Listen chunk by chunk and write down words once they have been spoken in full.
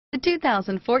The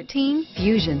 2014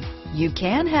 Fusion. You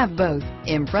can have both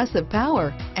impressive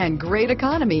power and great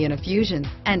economy in a Fusion,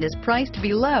 and is priced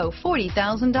below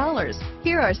 $40,000.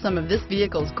 Here are some of this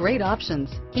vehicle's great options: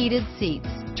 heated seats,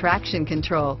 traction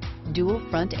control, dual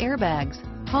front airbags,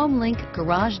 home link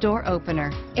garage door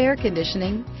opener, air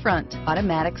conditioning, front,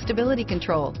 automatic stability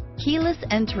control, keyless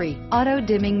entry, auto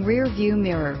dimming rear view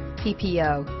mirror,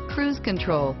 PPO, cruise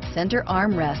control, center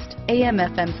armrest,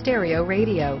 AM/FM stereo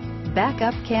radio,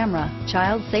 backup camera,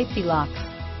 child safety locks,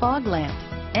 fog lamps,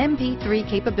 MP3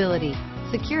 capability,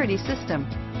 security system,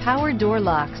 power door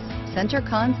locks, center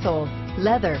console,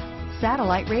 leather,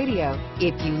 satellite radio.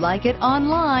 If you like it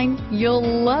online,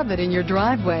 you'll love it in your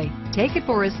driveway. Take it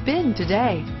for a spin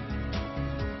today.